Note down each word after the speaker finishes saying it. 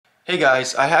Hey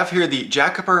guys, I have here the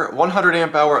Jakiper 100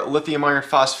 amp hour lithium iron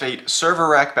phosphate server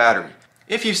rack battery.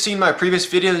 If you've seen my previous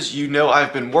videos, you know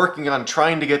I've been working on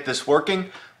trying to get this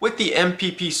working with the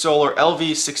MPP Solar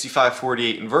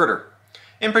LV6548 inverter.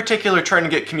 In particular, trying to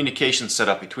get communication set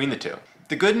up between the two.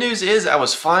 The good news is I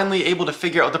was finally able to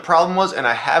figure out what the problem was and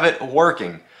I have it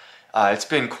working. It's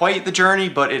been quite the journey,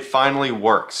 but it finally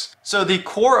works. So the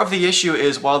core of the issue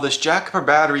is while this Jakiper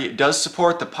battery does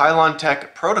support the Pylon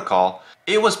Tech protocol,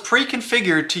 it was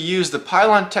pre-configured to use the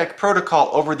Pylon Tech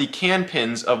protocol over the CAN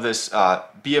pins of this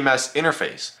BMS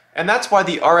interface. And that's why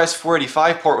the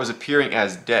RS485 port was appearing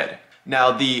as dead.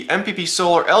 Now the MPP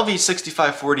Solar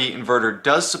LV6548 inverter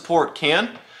does support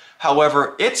CAN,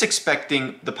 however it's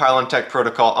expecting the Pylon Tech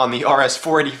protocol on the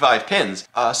RS485 pins.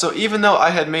 So even though I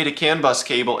had made a CAN bus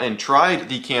cable and tried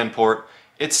the CAN port,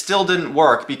 it still didn't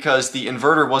work because the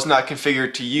inverter was not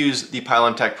configured to use the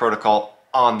Pylon Tech protocol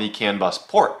on the CAN bus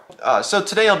port. So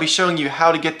today I'll be showing you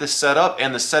how to get this set up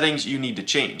and the settings you need to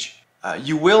change.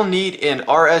 You will need an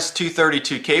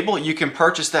RS232 cable. You can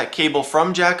purchase that cable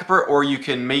from Jakiper or you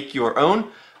can make your own.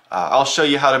 I'll show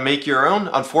you how to make your own.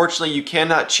 Unfortunately, you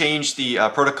cannot change the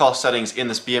protocol settings in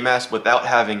this BMS without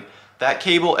having that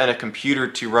cable and a computer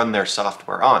to run their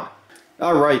software on.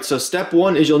 Alright, so step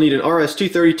one is you'll need an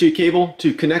RS232 cable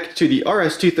to connect to the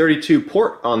RS232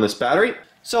 port on this battery.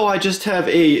 So I just have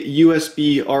a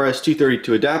USB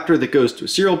RS232 adapter that goes to a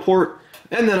serial port,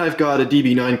 and then I've got a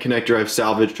DB9 connector I've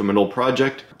salvaged from an old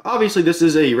project. Obviously this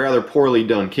is a rather poorly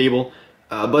done cable,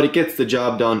 but it gets the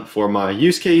job done for my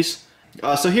use case.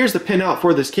 So here's the pinout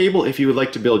for this cable if you would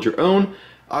like to build your own.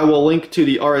 I will link to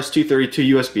the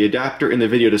RS232 USB adapter in the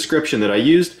video description that I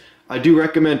used. I do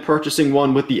recommend purchasing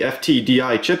one with the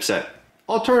FTDI chipset.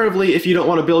 Alternatively, if you don't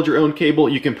want to build your own cable,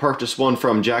 you can purchase one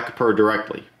from Jakiper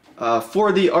directly.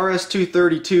 For the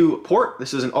RS232 port,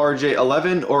 this is an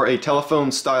RJ11 or a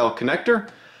telephone style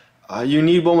connector. You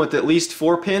need one with at least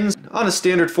 4 pins. On a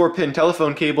standard 4-pin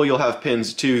telephone cable, you'll have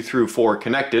pins 2 through 4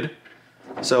 connected.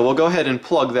 So we'll go ahead and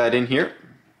plug that in here.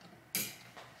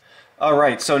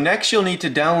 Alright, so next you'll need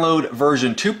to download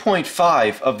version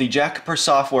 2.5 of the Jakiper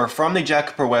software from the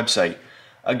Jakiper website.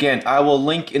 Again, I will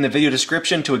link in the video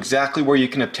description to exactly where you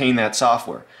can obtain that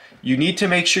software. You need to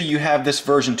make sure you have this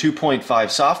version 2.5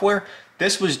 software.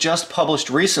 This was just published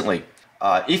recently.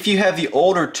 If you have the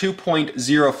older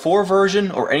 2.04 version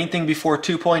or anything before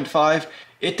 2.5,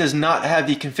 it does not have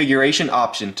the configuration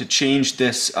option to change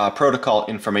this protocol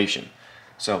information.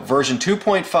 So version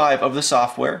 2.5 of the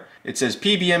software, it says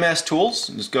PBMS tools.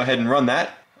 Just go ahead and run that.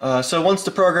 So once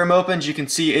the program opens, you can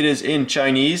see it is in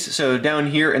Chinese. So down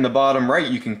here in the bottom right,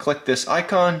 you can click this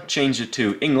icon, change it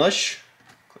to English.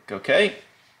 Click OK.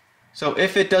 So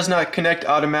if it does not connect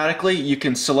automatically, you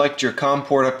can select your COM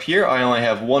port up here. I only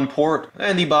have one port,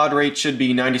 and the baud rate should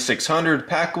be 9600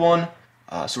 pack 1.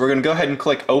 So we're going to go ahead and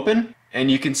click Open,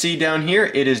 and you can see down here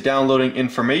it is downloading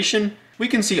information. We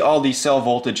can see all the cell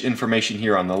voltage information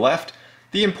here on the left.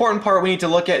 The important part we need to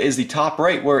look at is the top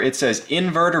right where it says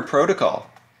Inverter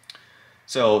Protocol.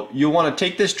 So you'll want to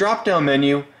take this drop-down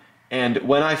menu, and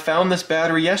when I found this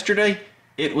battery yesterday,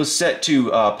 it was set to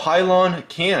Pylon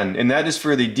CAN, and that is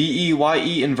for the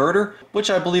DEYE inverter, which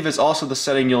I believe is also the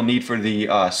setting you'll need for the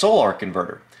Solarc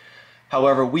inverter.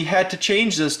 However, we had to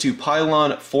change this to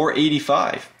Pylon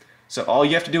 485. So all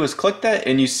you have to do is click that,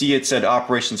 and you see it said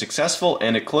operation successful,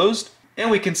 and it closed. And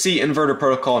we can see Inverter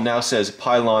Protocol now says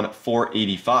Pylon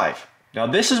 485. Now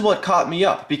this is what caught me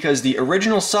up, because the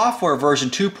original software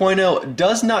version 2.0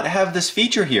 does not have this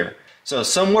feature here. So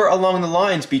somewhere along the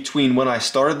lines between when I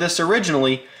started this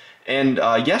originally and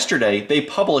yesterday, they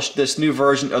published this new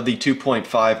version of the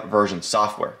 2.5 version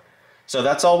software. So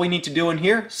that's all we need to do in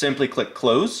here. Simply click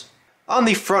Close. On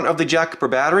the front of the Jakiper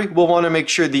battery, we'll want to make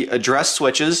sure the address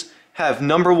switches have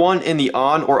number 1 in the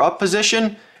on or up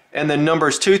position, and then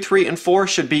numbers 2, 3, and 4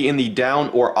 should be in the down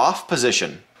or off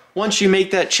position. Once you make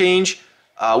that change,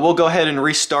 we'll go ahead and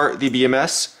restart the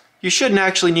BMS. You shouldn't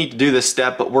actually need to do this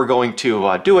step, but we're going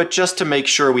to do it just to make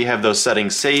sure we have those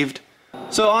settings saved.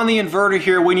 So on the inverter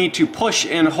here, we need to push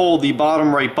and hold the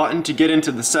bottom right button to get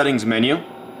into the settings menu.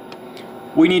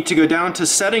 We need to go down to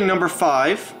setting number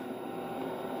 5.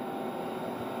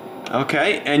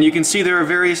 Okay, and you can see there are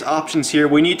various options here.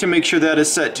 We need to make sure that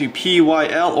is set to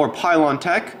PYL or Pylon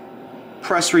Tech.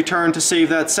 Press return to save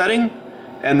that setting,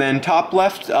 and then top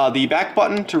left the back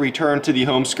button to return to the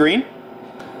home screen.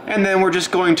 And then we're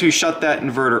just going to shut that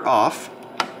inverter off.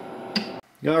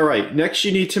 Alright, next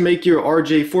you need to make your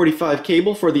RJ45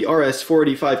 cable for the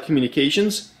RS485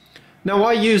 communications. Now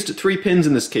I used 3 pins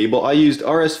in this cable. I used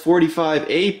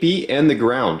RS45A, B, and the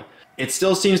ground. It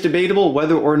still seems debatable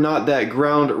whether or not that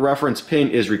ground reference pin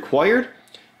is required.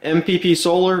 MPP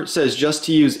Solar says just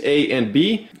to use A and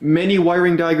B. Many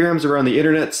wiring diagrams around the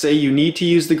internet say you need to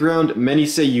use the ground, many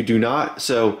say you do not,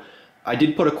 so I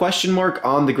did put a question mark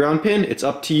on the ground pin. It's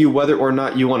up to you whether or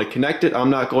not you want to connect it.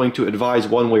 I'm not going to advise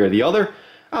one way or the other.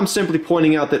 I'm simply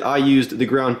pointing out that I used the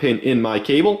ground pin in my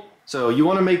cable. So you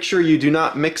want to make sure you do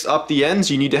not mix up the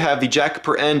ends. You need to have the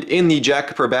Jakiper end in the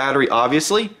Jakiper battery,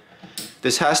 obviously.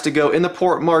 This has to go in the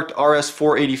port marked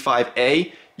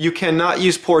RS485A. You cannot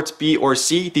use ports B or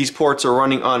C. These ports are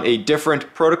running on a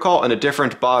different protocol and a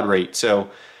different baud rate. So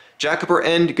Jakiper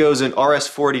end goes in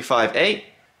RS485A.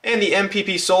 And the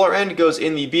MPP Solar end goes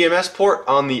in the BMS port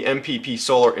on the MPP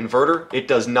Solar inverter. It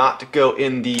does not go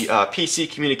in the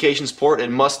PC communications port. It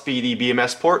must be the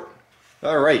BMS port.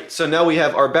 Alright, so now we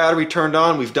have our battery turned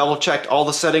on. We've double checked all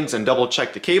the settings and double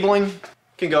checked the cabling. You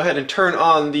can go ahead and turn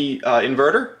on the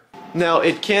inverter. Now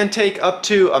it can take up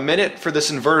to a minute for this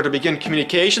inverter to begin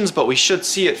communications, but we should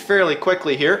see it fairly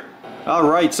quickly here.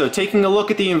 Alright, so taking a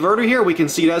look at the inverter here, we can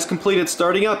see it has completed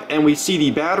starting up and we see the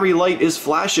battery light is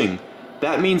flashing.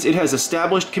 That means it has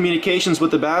established communications with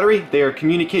the battery. They are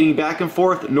communicating back and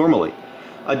forth normally.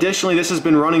 Additionally, this has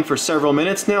been running for several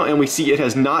minutes now and we see it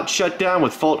has not shut down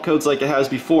with fault codes like it has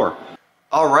before.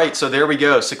 Alright, so there we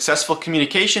go. Successful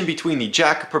communication between the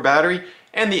Jakiper battery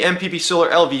and the MPP Solar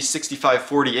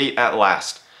LV6548 at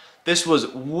last. This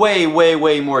was way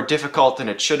more difficult than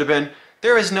it should have been.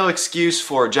 There is no excuse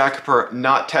for Jakiper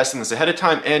not testing this ahead of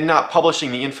time and not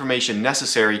publishing the information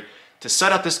necessary to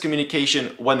set up this communication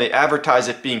when they advertise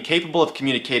it being capable of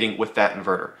communicating with that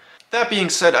inverter. That being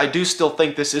said, I do still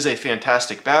think this is a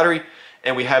fantastic battery,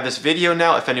 and we have this video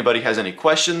now if anybody has any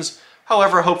questions.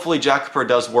 However, hopefully Jakiper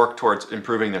does work towards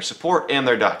improving their support and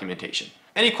their documentation.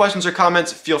 Any questions or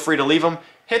comments, feel free to leave them.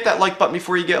 Hit that like button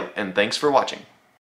before you go, and thanks for watching.